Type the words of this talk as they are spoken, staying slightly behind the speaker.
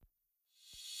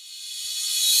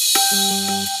Hello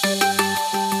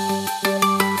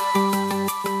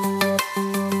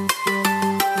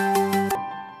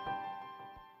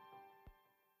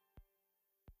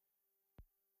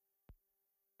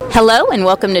and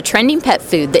welcome to Trending Pet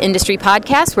Food, the industry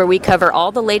podcast where we cover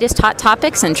all the latest hot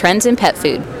topics and trends in pet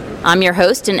food. I'm your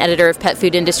host and editor of Pet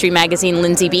Food Industry Magazine,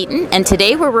 Lindsay Beaton, and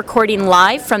today we're recording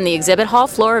live from the exhibit hall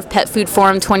floor of Pet Food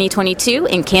Forum 2022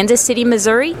 in Kansas City,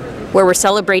 Missouri, where we're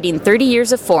celebrating 30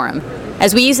 years of Forum.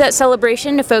 As we use that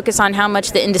celebration to focus on how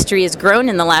much the industry has grown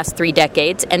in the last 3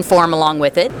 decades and Forum along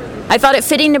with it, I thought it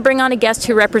fitting to bring on a guest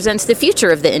who represents the future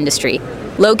of the industry.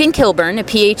 Logan Kilburn, a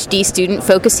Ph.D. student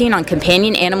focusing on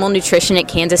companion animal nutrition at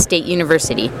Kansas State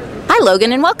University. Hi,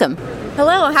 Logan, and welcome.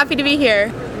 Hello, happy to be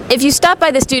here. If you stopped by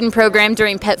the student program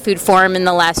during Pet Food Forum in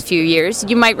the last few years,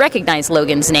 you might recognize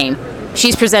Logan's name.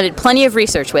 She's presented plenty of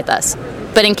research with us.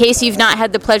 But in case you've not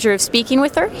had the pleasure of speaking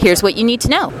with her, here's what you need to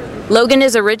know. Logan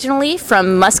is originally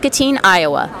from Muscatine,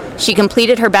 Iowa. She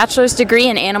completed her bachelor's degree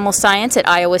in animal science at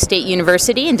Iowa State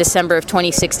University in December of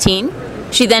 2016.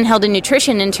 She then held a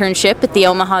nutrition internship at the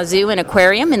Omaha Zoo and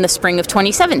Aquarium in the spring of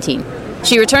 2017.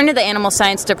 She returned to the animal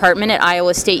science department at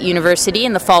Iowa State University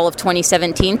in the fall of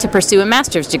 2017 to pursue a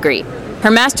master's degree.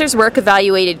 Her master's work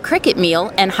evaluated cricket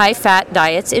meal and high-fat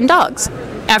diets in dogs.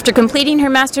 After completing her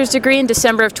master's degree in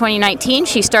December of 2019,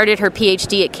 she started her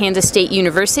Ph.D. at Kansas State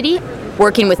University,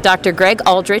 working with Dr. Greg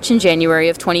Aldrich in January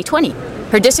of 2020.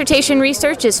 Her dissertation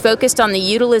research is focused on the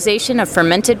utilization of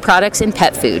fermented products in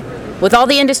pet food. With all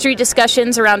the industry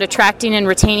discussions around attracting and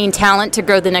retaining talent to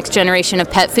grow the next generation of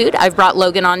pet food, I've brought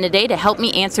Logan on today to help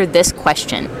me answer this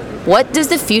question. What does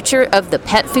the future of the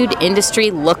pet food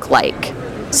industry look like?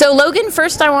 So Logan,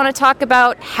 first I want to talk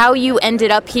about how you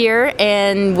ended up here,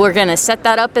 and we're going to set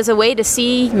that up as a way to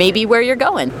see maybe where you're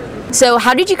going. So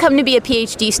how did you come to be a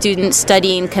PhD student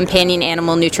studying companion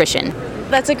animal nutrition?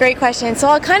 That's a great question. So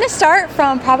I'll kind of start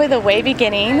from probably the way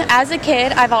beginning. As a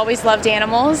kid, I've always loved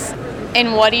animals.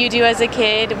 And what do you do as a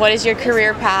kid? What is your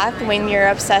career path when you're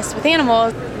obsessed with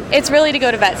animals? It's really to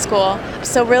go to vet school.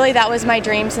 So really that was my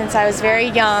dream since I was very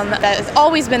young. That has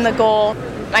always been the goal.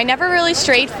 I never really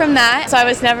strayed from that. So I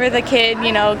was never the kid,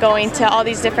 going to all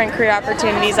these different career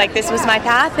opportunities. Like this was my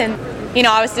path and,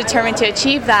 I was determined to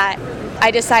achieve that. I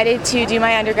decided to do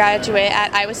my undergraduate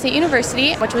at Iowa State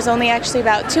University, which was only actually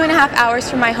about 2.5 hours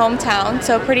from my hometown,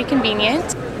 so pretty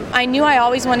convenient. I knew I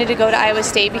always wanted to go to Iowa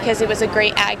State because it was a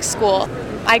great ag school.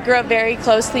 I grew up very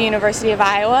close to the University of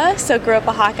Iowa, so grew up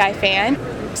a Hawkeye fan.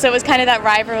 So it was kind of that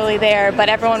rivalry there, but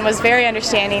everyone was very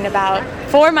understanding about,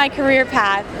 for my career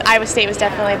path, Iowa State was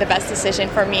definitely the best decision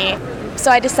for me.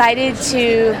 So I decided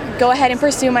to go ahead and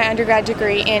pursue my undergrad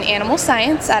degree in animal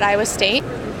science at Iowa State.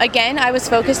 Again, I was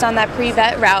focused on that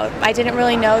pre-vet route. I didn't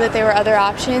really know that there were other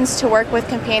options to work with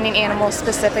companion animals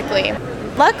specifically.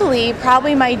 Luckily,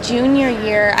 probably my junior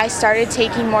year, I started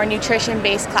taking more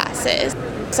nutrition-based classes.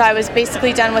 So I was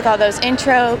basically done with all those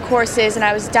intro courses and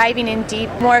I was diving in deep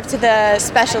more up to the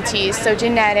specialties, so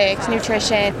genetics,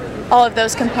 nutrition, all of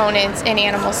those components in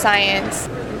animal science.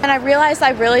 And I realized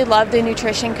I really loved the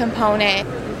nutrition component.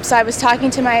 So I was talking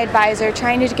to my advisor,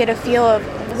 trying to get a feel of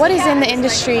what is in the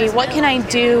industry, what can I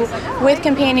do with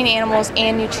companion animals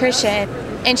and nutrition,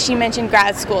 and she mentioned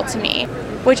grad school to me,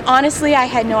 which honestly I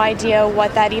had no idea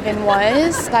what that even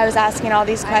was. I was asking all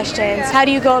these questions. How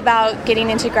do you go about getting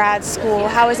into grad school?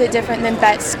 How is it different than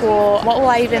vet school? What will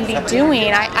I even be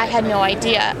doing? I had no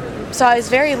idea. So I was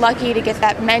very lucky to get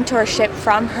that mentorship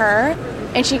from her,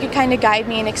 and she could kind of guide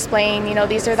me and explain,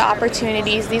 these are the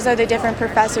opportunities, these are the different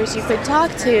professors you could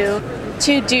talk to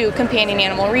do companion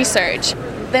animal research.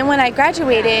 Then when I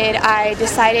graduated, I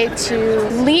decided to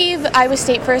leave Iowa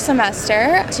State for a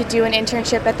semester to do an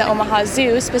internship at the Omaha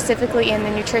Zoo, specifically in the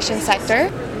nutrition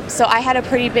sector. So I had a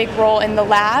pretty big role in the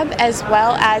lab, as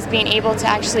well as being able to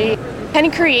actually kind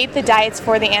of create the diets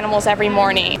for the animals every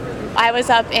morning. I was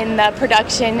up in the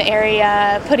production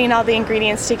area, putting all the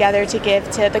ingredients together to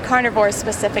give to the carnivores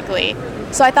specifically.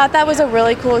 So I thought that was a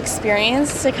really cool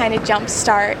experience to kind of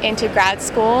jumpstart into grad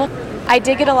school. I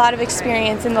did get a lot of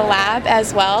experience in the lab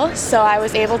as well, so I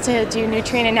was able to do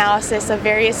nutrient analysis of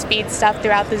various feed stuff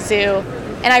throughout the zoo,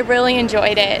 and I really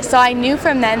enjoyed it. So I knew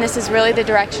from then this is really the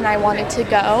direction I wanted to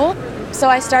go. So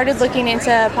I started looking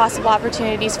into possible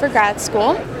opportunities for grad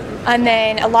school, and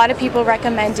then a lot of people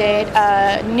recommended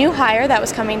a new hire that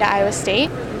was coming to Iowa State.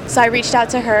 So I reached out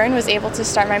to her and was able to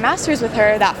start my master's with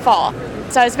her that fall.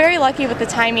 So I was very lucky with the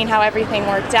timing, how everything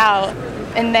worked out.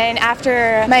 And then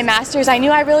after my master's, I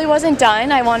knew I really wasn't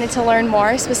done. I wanted to learn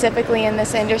more, specifically in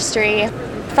this industry.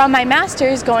 From my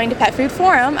master's, going to Pet Food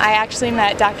Forum, I actually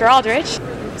met Dr. Aldrich.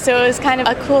 So it was kind of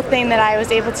a cool thing that I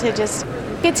was able to just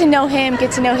get to know him,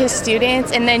 get to know his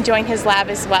students, and then join his lab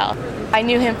as well. I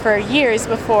knew him for years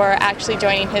before actually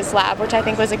joining his lab, which I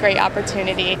think was a great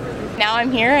opportunity. Now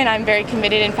I'm here and I'm very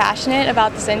committed and passionate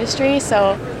about this industry,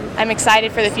 so I'm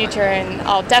excited for the future and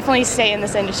I'll definitely stay in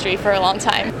this industry for a long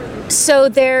time. So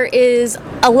there is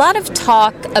a lot of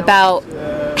talk about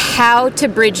how to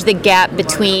bridge the gap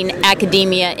between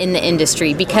academia and the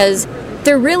industry, because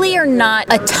there really are not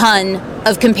a ton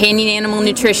of companion animal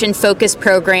nutrition focused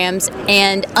programs,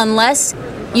 and unless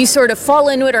you sort of fall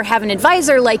into it or have an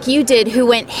advisor like you did who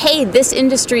went, hey, this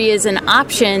industry is an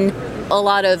option, a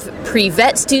lot of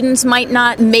pre-vet students might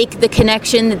not make the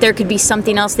connection that there could be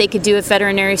something else they could do at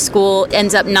veterinary school,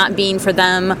 ends up not being for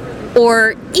them.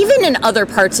 Or even in other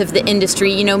parts of the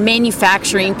industry,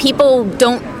 manufacturing, people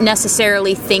don't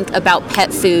necessarily think about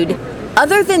pet food.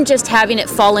 Other than just having it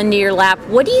fall into your lap,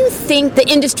 what do you think the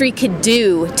industry could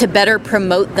do to better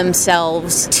promote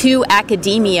themselves to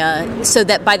academia so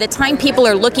that by the time people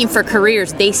are looking for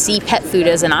careers, they see pet food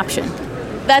as an option?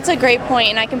 That's a great point,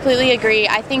 and I completely agree.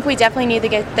 I think we definitely need to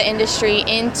get the industry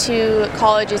into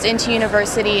colleges, into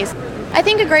universities. I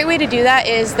think a great way to do that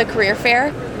is the career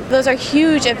fair. Those are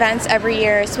huge events every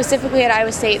year. Specifically at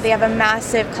Iowa State, they have a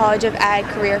massive College of Ag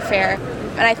career fair,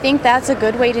 and I think that's a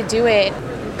good way to do it.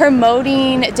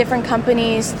 Promoting different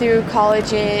companies through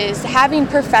colleges, having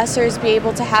professors be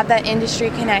able to have that industry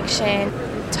connection,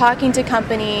 talking to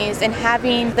companies and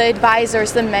having the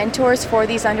advisors, the mentors for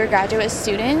these undergraduate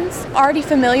students already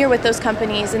familiar with those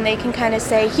companies, and they can kind of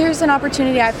say, here's an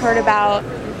opportunity I've heard about.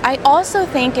 I also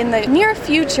think in the near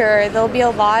future there'll be a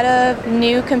lot of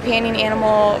new companion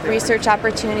animal research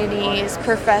opportunities,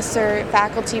 professor,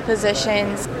 faculty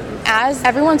positions. As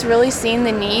everyone's really seeing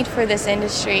the need for this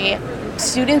industry,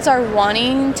 students are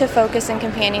wanting to focus on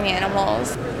companion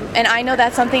animals. And I know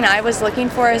that's something I was looking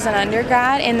for as an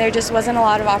undergrad, and there just wasn't a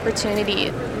lot of opportunity.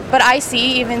 But I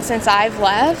see, even since I've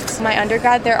left my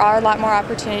undergrad, there are a lot more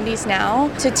opportunities now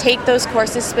to take those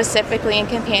courses specifically in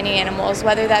companion animals,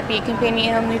 whether that be companion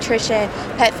animal nutrition,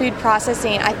 pet food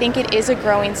processing. I think it is a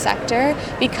growing sector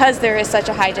because there is such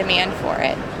a high demand for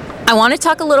it. I want to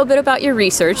talk a little bit about your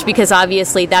research, because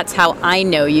obviously that's how I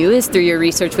know you, is through your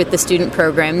research with the student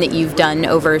program that you've done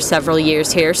over several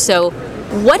years here. So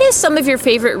what has some of your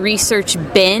favorite research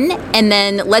been? And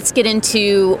then let's get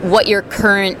into what your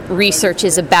current research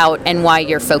is about and why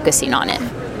you're focusing on it.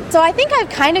 So I think I've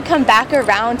kind of come back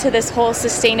around to this whole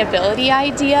sustainability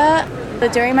idea.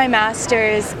 But during my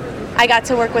master's, I got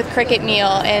to work with cricket meal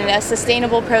and a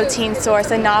sustainable protein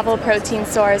source, a novel protein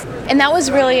source, and that was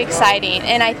really exciting.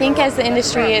 And I think as the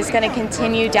industry is going to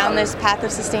continue down this path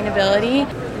of sustainability,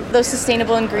 those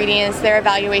sustainable ingredients, their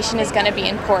evaluation is going to be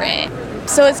important.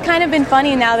 So it's kind of been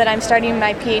funny now that I'm starting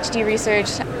my Ph.D.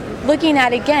 research, looking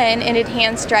at again an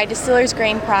enhanced dry distiller's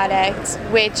grain product,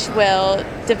 which will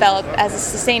develop as a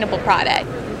sustainable product.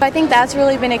 I think that's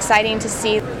really been exciting to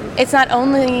see. It's not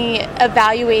only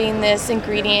evaluating this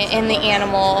ingredient in the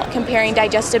animal, comparing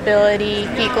digestibility,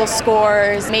 fecal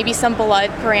scores, maybe some blood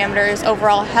parameters,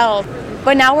 overall health,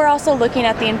 but now we're also looking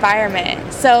at the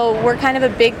environment. So we're kind of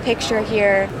a big picture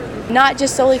here, not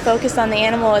just solely focused on the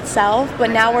animal itself,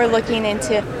 but now we're looking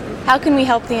into how can we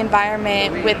help the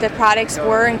environment with the products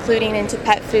we're including into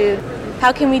pet food?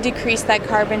 How can we decrease that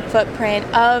carbon footprint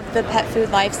of the pet food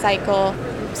life cycle?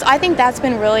 So I think that's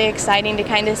been really exciting to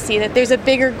kind of see that there's a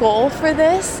bigger goal for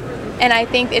this, and I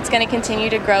think it's going to continue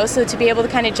to grow. So to be able to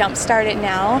kind of jumpstart it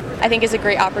now, I think is a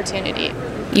great opportunity.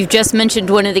 You've just mentioned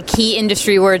one of the key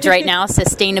industry words right now,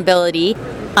 sustainability.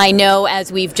 I know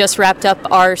as we've just wrapped up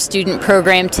our student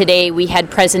program today, we had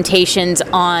presentations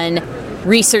on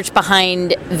research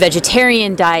behind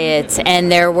vegetarian diets,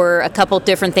 and there were a couple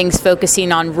different things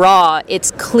focusing on raw.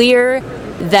 It's clear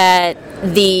that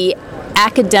the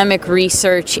academic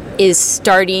research is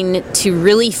starting to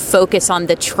really focus on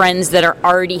the trends that are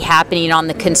already happening on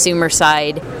the consumer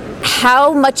side.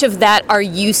 How much of that are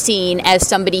you seeing as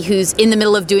somebody who's in the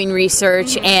middle of doing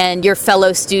research and your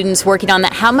fellow students working on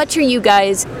that? How much are you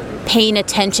guys paying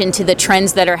attention to the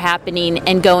trends that are happening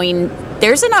and going,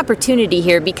 there's an opportunity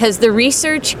here, because the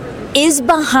research is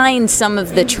behind some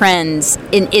of the trends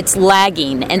and it's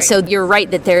lagging. And so you're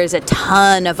right that there is a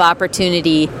ton of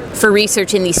opportunity for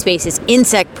research in these spaces.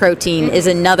 Insect protein is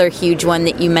another huge one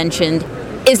that you mentioned.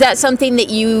 Is that something that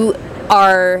you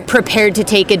are prepared to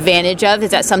take advantage of?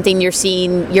 Is that something you're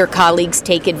seeing your colleagues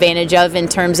take advantage of in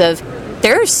terms of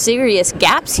there are serious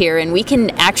gaps here and we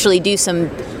can actually do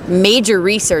some major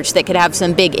research that could have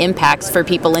some big impacts for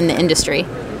people in the industry?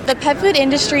 The pet food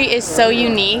industry is so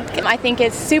unique. I think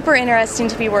it's super interesting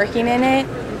to be working in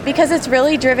it because it's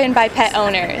really driven by pet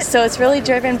owners. So it's really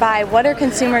driven by what are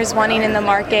consumers wanting in the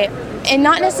market, and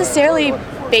not necessarily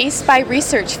based by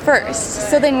research first.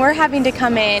 So then we're having to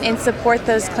come in and support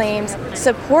those claims,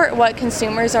 support what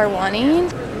consumers are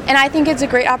wanting. And I think it's a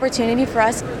great opportunity for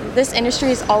us. This industry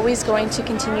is always going to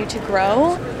continue to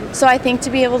grow. So I think to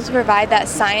be able to provide that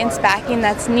science backing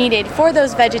that's needed for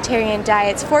those vegetarian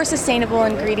diets, for sustainable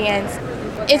ingredients,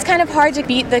 it's kind of hard to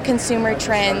beat the consumer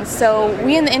trends. So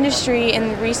we in the industry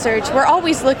and research, we're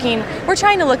always we're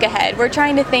trying to look ahead. We're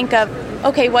trying to think of,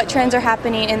 okay, what trends are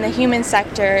happening in the human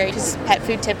sector, because pet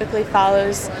food typically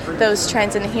follows those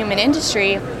trends in the human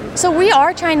industry. So we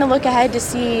are trying to look ahead to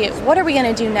see what are we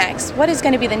going to do next? What is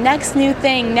going to be the next new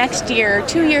thing next year,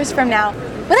 2 years from now?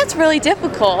 But that's really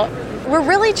difficult. We're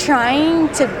really trying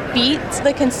to beat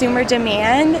the consumer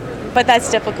demand, but that's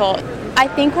difficult. I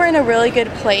think we're in a really good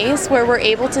place where we're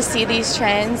able to see these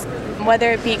trends,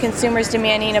 whether it be consumers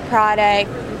demanding a product,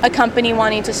 a company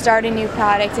wanting to start a new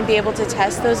product and be able to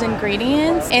test those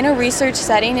ingredients in a research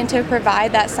setting and to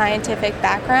provide that scientific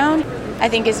background, I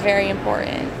think is very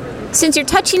important. Since you're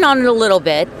touching on it a little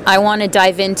bit, I want to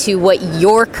dive into what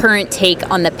your current take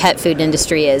on the pet food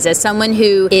industry is. As someone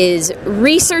who is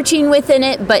researching within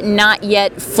it, but not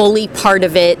yet fully part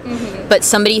of it, but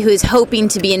somebody who's hoping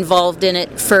to be involved in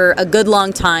it for a good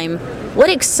long time, what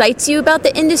excites you about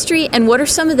the industry, and what are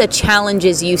some of the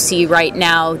challenges you see right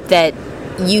now that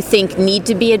you think need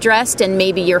to be addressed and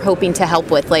maybe you're hoping to help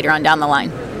with later on down the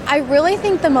line? I really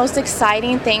think the most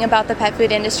exciting thing about the pet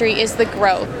food industry is the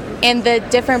growth and the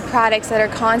different products that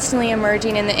are constantly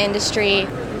emerging in the industry.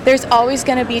 There's always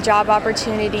going to be job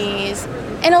opportunities,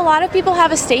 and a lot of people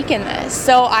have a stake in this.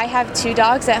 So I have 2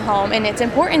 dogs at home, and it's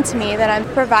important to me that I'm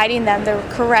providing them the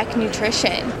correct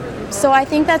nutrition. So I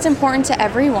think that's important to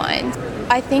everyone.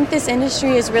 I think this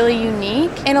industry is really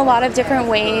unique in a lot of different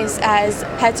ways. As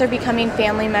pets are becoming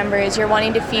family members, you're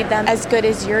wanting to feed them as good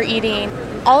as you're eating.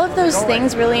 All of those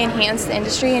things really enhance the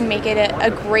industry and make it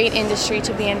a great industry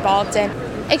to be involved in,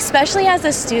 especially as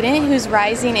a student who's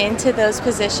rising into those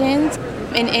positions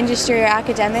in industry or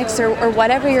academics or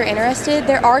whatever you're interested.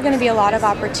 There are going to be a lot of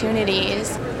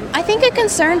opportunities. I think a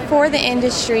concern for the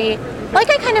industry, like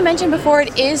I kind of mentioned before,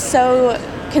 it is so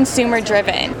consumer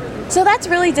driven. So that's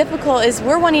really difficult, is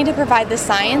we're wanting to provide the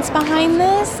science behind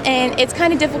this, and it's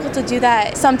kind of difficult to do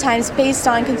that sometimes based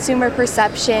on consumer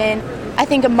perception. I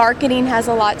think marketing has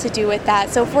a lot to do with that.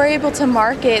 So if we're able to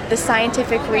market the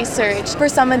scientific research for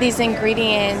some of these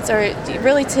ingredients, or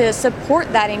really to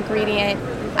support that ingredient,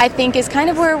 I think is kind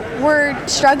of where we're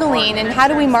struggling. And how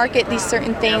do we market these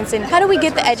certain things, and how do we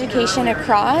get the education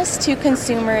across to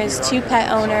consumers, to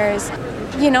pet owners?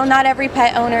 You know, not every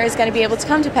pet owner is going to be able to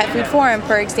come to Pet Food Forum,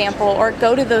 for example, or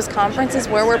go to those conferences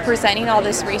where we're presenting all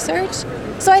this research.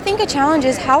 So I think a challenge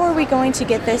is, how are we going to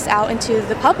get this out into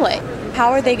the public?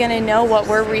 How are they going to know what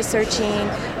we're researching,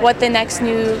 what the next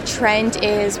new trend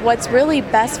is, what's really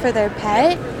best for their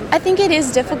pet? I think it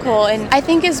is difficult, and I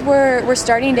think as we're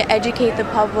starting to educate the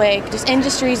public, just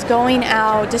industries going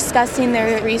out, discussing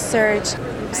their research,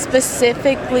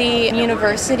 specifically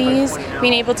universities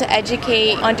being able to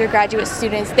educate undergraduate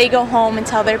students. They go home and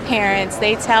tell their parents,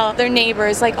 they tell their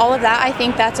neighbors, like all of that. I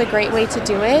think that's a great way to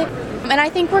do it. And I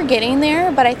think we're getting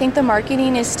there, but I think the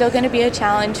marketing is still going to be a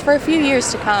challenge for a few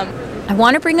years to come. I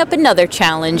want to bring up another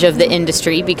challenge of the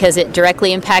industry because it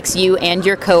directly impacts you and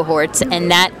your cohorts,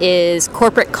 and that is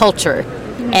corporate culture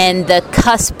and the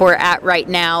cusp we're at right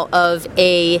now of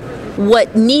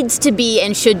what needs to be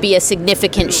and should be a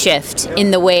significant shift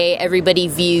in the way everybody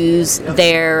views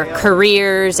their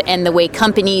careers and the way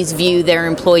companies view their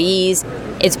employees.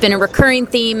 It's been a recurring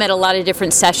theme at a lot of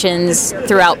different sessions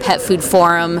throughout Pet Food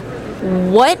Forum.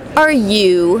 What are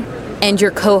you and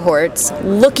your cohorts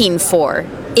looking for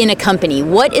in a company?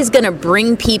 What is going to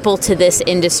bring people to this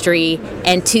industry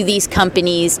and to these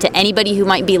companies, to anybody who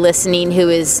might be listening who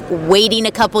is waiting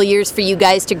a couple years for you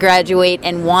guys to graduate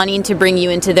and wanting to bring you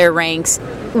into their ranks?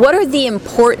 What are the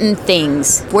important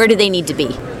things? Where do they need to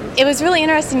be? It was really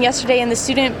interesting yesterday in the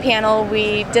student panel.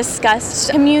 We discussed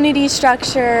community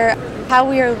structure, how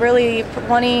we are really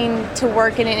wanting to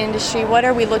work in an industry, what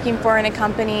are we looking for in a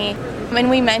company. And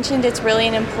we mentioned it's really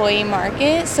an employee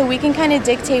market, so we can kind of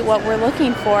dictate what we're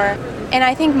looking for. And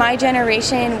I think my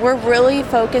generation, we're really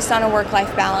focused on a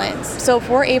work-life balance. So if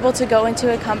we're able to go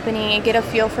into a company and get a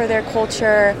feel for their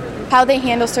culture, how they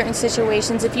handle certain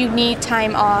situations, if you need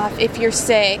time off, if you're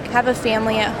sick, have a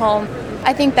family at home,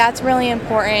 I think that's really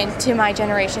important to my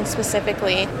generation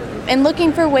specifically. And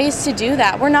looking for ways to do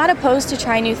that. We're not opposed to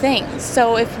try new things.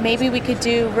 So if maybe we could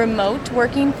do remote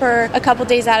working for a couple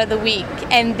days out of the week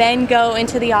and then go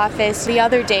into the office the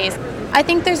other days. I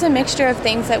think there's a mixture of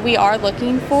things that we are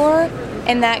looking for,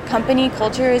 and that company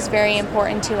culture is very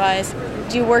important to us.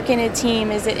 Do you work in a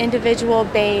team? Is it individual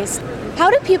based? how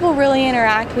do people really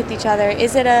interact with each other?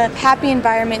 Is it a happy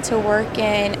environment to work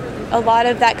in? A lot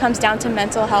of that comes down to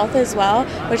mental health as well,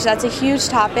 which that's a huge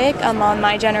topic among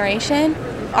my generation.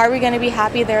 Are we going to be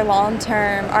happy there long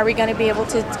term? Are we going to be able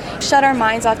to shut our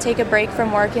minds off, take a break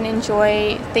from work, and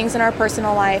enjoy things in our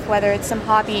personal life, whether it's some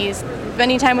hobbies,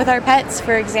 spending time with our pets,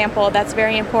 for example? That's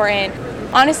very important.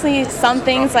 Honestly, some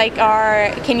things like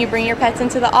can you bring your pets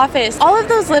into the office? All of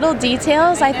those little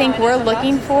details I think we're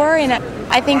looking for, and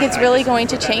I think it's really going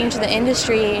to change the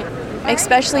industry,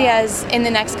 especially as in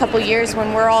the next couple years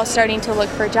when we're all starting to look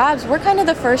for jobs. We're kind of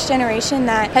the first generation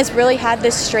that has really had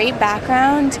this straight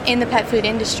background in the pet food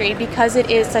industry because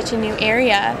it is such a new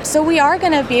area. So we are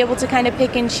going to be able to kind of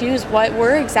pick and choose what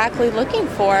we're exactly looking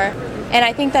for. And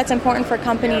I think that's important for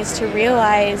companies to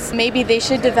realize. Maybe they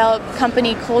should develop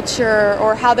company culture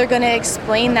or how they're going to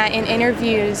explain that in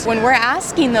interviews. When we're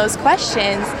asking those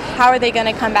questions, how are they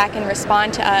going to come back and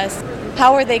respond to us?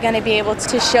 How are they going to be able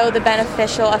to show the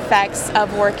beneficial effects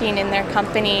of working in their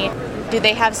company? Do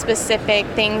they have specific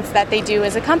things that they do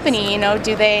as a company?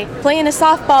 Do they play in a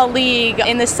softball league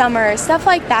in the summer? Stuff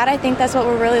like that. I think that's what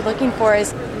we're really looking for,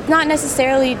 is not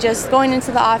necessarily just going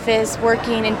into the office,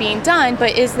 working and being done,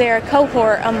 but is there a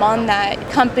cohort among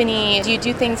that company? Do you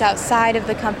do things outside of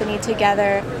the company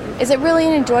together? Is it really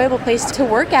an enjoyable place to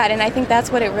work at? And I think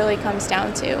that's what it really comes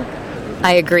down to.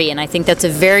 I agree, and I think that's a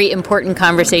very important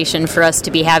conversation for us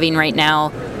to be having right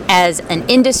now as an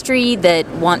industry that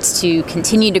wants to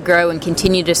continue to grow and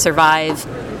continue to survive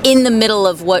in the middle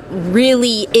of what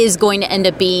really is going to end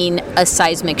up being a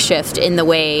seismic shift in the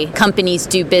way companies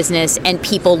do business and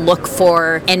people look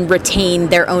for and retain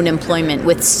their own employment.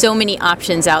 With so many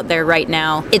options out there right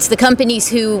now, it's the companies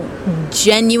who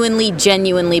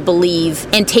genuinely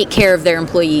believe and take care of their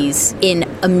employees in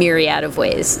a myriad of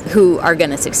ways who are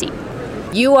going to succeed.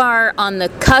 You are on the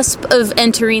cusp of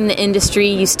entering the industry.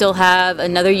 You still have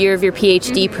another year of your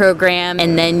Ph.D. program,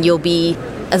 and then you'll be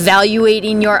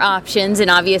evaluating your options, and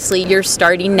obviously you're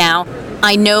starting now.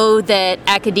 I know that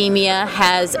academia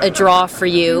has a draw for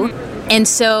you, and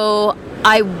so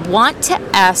I want to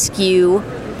ask you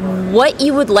what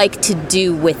you would like to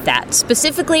do with that,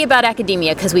 specifically about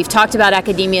academia, because we've talked about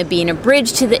academia being a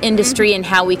bridge to the industry and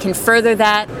how we can further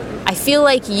that. I feel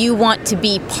like you want to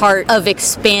be part of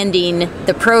expanding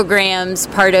the programs,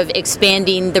 part of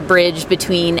expanding the bridge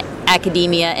between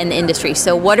academia and the industry.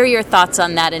 So what are your thoughts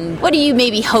on that, and what are you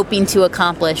maybe hoping to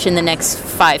accomplish in the next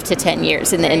 5 to 10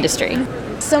 years in the industry?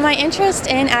 So my interest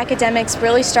in academics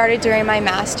really started during my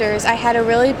master's. I had a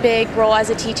really big role as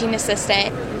a teaching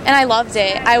assistant, and I loved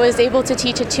it. I was able to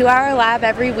teach a 2-hour lab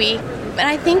every week. And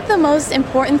I think the most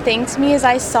important thing to me is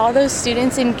I saw those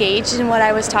students engaged in what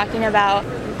I was talking about.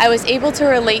 I was able to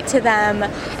relate to them,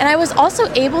 and I was also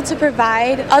able to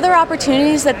provide other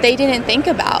opportunities that they didn't think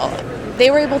about.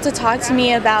 They were able to talk to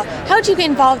me about, how'd you get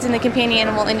involved in the companion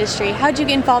animal industry? How'd you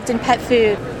get involved in pet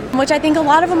food? Which I think a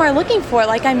lot of them are looking for,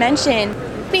 like I mentioned.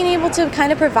 Being able to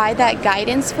kind of provide that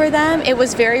guidance for them, it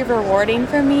was very rewarding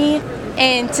for me.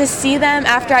 And to see them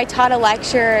after I taught a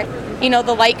lecture,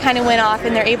 the light kind of went off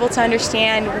and they're able to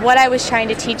understand what I was trying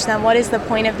to teach them, what is the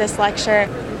point of this lecture.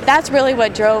 That's really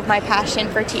what drove my passion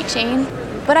for teaching.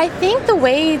 But I think the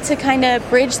way to kind of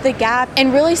bridge the gap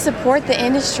and really support the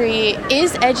industry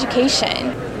is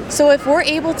education. So if we're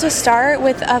able to start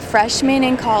with a freshman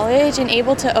in college and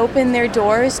able to open their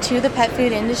doors to the pet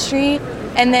food industry,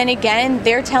 and then again,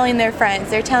 they're telling their friends,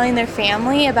 they're telling their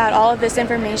family about all of this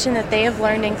information that they have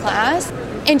learned in class,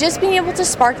 and just being able to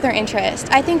spark their interest.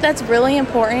 I think that's really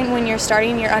important when you're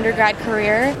starting your undergrad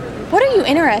career. What are you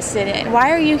interested in?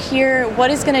 Why are you here?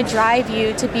 What is going to drive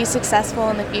you to be successful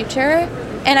in the future?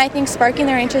 And I think sparking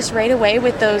their interest right away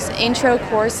with those intro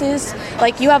courses,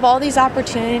 like you have all these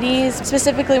opportunities,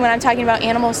 specifically when I'm talking about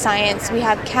animal science, we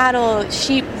have cattle,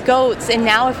 sheep, goats, and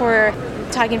now if we're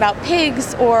talking about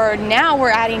pigs, or now we're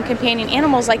adding companion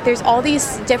animals, like there's all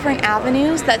these different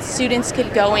avenues that students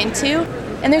could go into,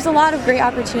 and there's a lot of great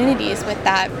opportunities with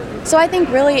that. So I think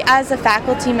really as a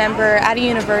faculty member at a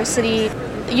university,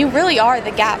 you really are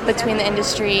the gap between the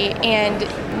industry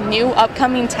and new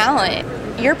upcoming talent.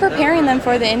 You're preparing them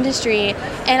for the industry,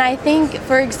 and I think,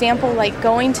 for example, like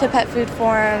going to Pet Food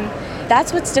Forum,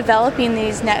 that's what's developing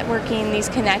these networking, these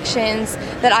connections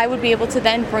that I would be able to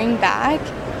then bring back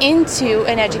into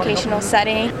an educational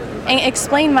setting and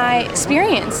explain my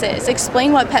experiences,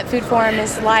 explain what Pet Food Forum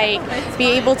is like,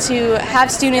 be able to have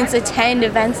students attend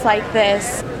events like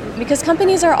this, because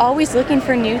companies are always looking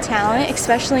for new talent,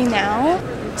 especially now.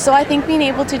 So I think being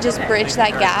able to just bridge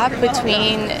that gap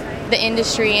between the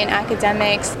industry and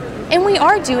academics, and we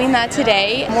are doing that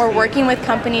today. We're working with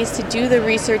companies to do the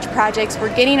research projects.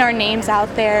 We're getting our names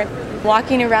out there.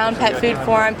 Walking around Pet Food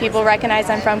Forum, people recognize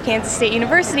I'm from Kansas State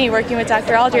University working with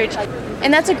Dr. Aldridge.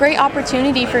 And that's a great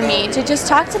opportunity for me to just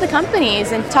talk to the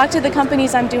companies and talk to the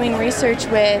companies I'm doing research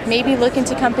with, maybe look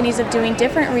into companies of doing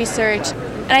different research.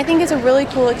 And I think it's a really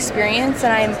cool experience,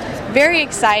 and I'm very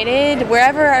excited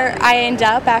wherever I end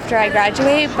up after I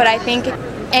graduate, but I think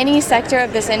any sector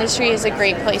of this industry is a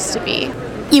great place to be.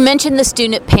 You mentioned the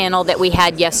student panel that we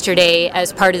had yesterday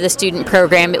as part of the student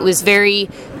program. It was very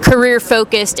career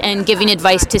focused and giving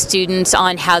advice to students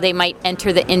on how they might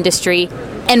enter the industry.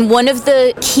 And one of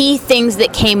the key things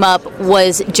that came up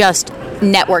was just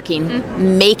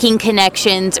networking, making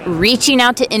connections, reaching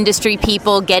out to industry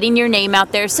people, getting your name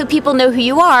out there so people know who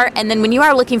you are. And then when you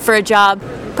are looking for a job,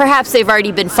 perhaps they've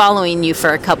already been following you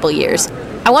for a couple years.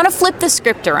 I want to flip the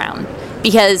script around,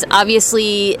 because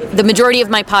obviously the majority of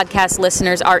my podcast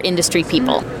listeners are industry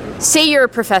people. Say you're a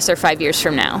professor 5 years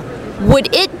from now.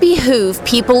 Would it behoove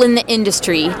people in the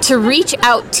industry to reach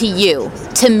out to you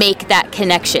to make that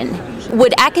connection?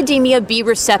 Would academia be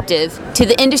receptive to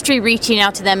the industry reaching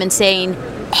out to them and saying,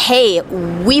 hey,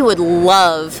 we would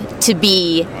love to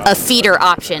be a feeder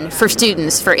option for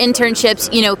students, for internships,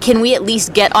 can we at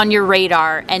least get on your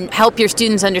radar and help your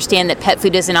students understand that pet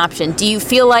food is an option? Do you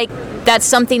feel like that's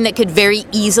something that could very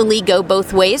easily go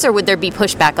both ways, or would there be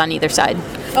pushback on either side?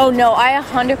 Oh no, I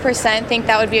 100% think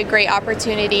that would be a great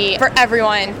opportunity for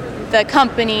everyone, the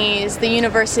companies, the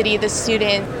university, the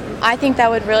student. I think that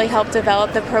would really help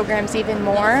develop the programs even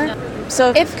more.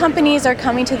 So if companies are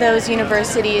coming to those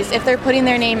universities, if they're putting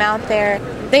their name out there,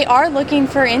 they are looking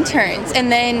for interns.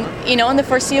 And then, in the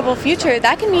foreseeable future,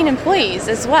 that can mean employees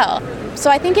as well. So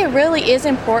I think it really is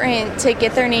important to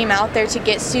get their name out there, to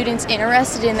get students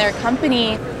interested in their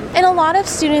company. And a lot of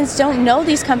students don't know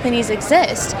these companies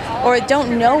exist or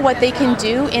don't know what they can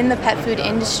do in the pet food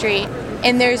industry.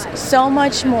 And there's so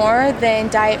much more than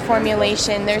diet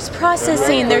formulation. There's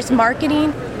processing, there's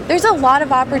marketing. There's a lot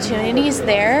of opportunities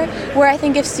there where I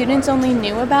think if students only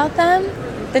knew about them,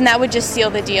 then that would just seal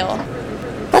the deal.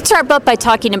 Let's wrap up by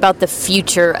talking about the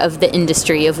future of the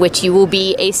industry, of which you will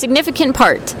be a significant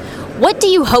part. What do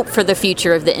you hope for the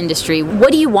future of the industry?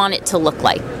 What do you want it to look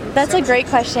like? That's a great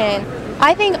question.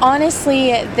 I think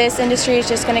honestly this industry is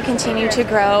just going to continue to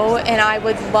grow, and I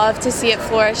would love to see it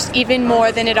flourish even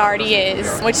more than it already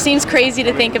is, which seems crazy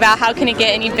to think about. How can it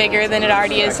get any bigger than it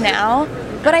already is now?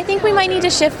 But I think we might need to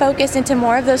shift focus into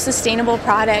more of those sustainable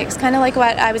products, kind of like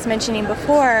what I was mentioning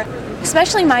before,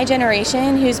 especially my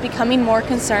generation who's becoming more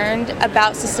concerned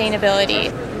about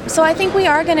sustainability. So I think we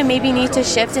are going to maybe need to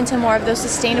shift into more of those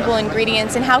sustainable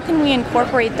ingredients, and how can we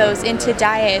incorporate those into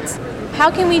diets? How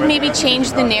can we maybe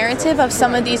change the narrative of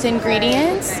some of these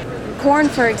ingredients? Corn,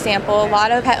 for example, a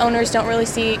lot of pet owners don't really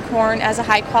see corn as a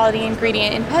high quality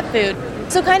ingredient in pet food.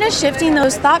 So kind of shifting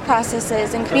those thought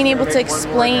processes and being able to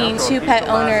explain to pet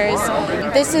owners,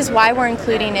 this is why we're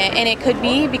including it. And it could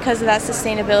be because of that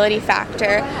sustainability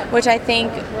factor, which I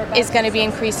think is going to be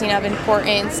increasing of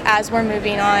importance as we're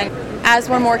moving on, as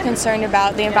we're more concerned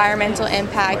about the environmental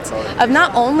impact of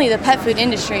not only the pet food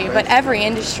industry, but every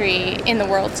industry in the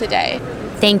world today.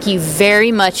 Thank you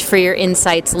very much for your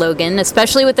insights, Logan,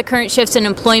 especially with the current shifts in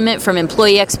employment from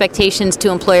employee expectations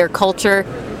to employer culture.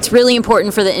 It's really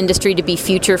important for the industry to be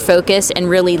future focused and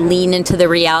really lean into the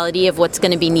reality of what's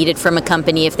going to be needed from a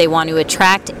company if they want to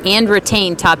attract and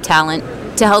retain top talent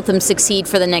to help them succeed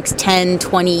for the next 10,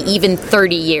 20, even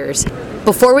 30 years.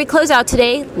 Before we close out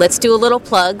today, let's do a little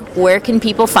plug. Where can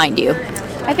people find you?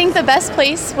 I think the best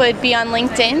place would be on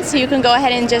LinkedIn, so you can go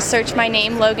ahead and just search my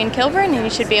name, Logan Kilburn, and you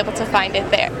should be able to find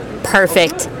it there.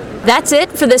 Perfect. That's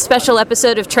it for this special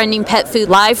episode of Trending Pet Food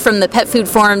live from the Pet Food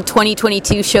Forum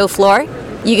 2022 show floor.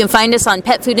 You can find us on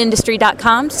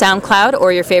petfoodindustry.com, SoundCloud,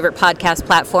 or your favorite podcast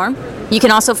platform. You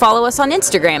can also follow us on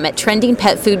Instagram at Trending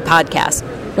Pet Food Podcast.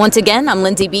 Once again, I'm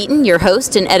Lindsay Beaton, your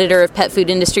host and editor of Pet Food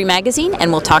Industry Magazine,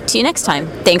 and we'll talk to you next time.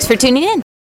 Thanks for tuning in.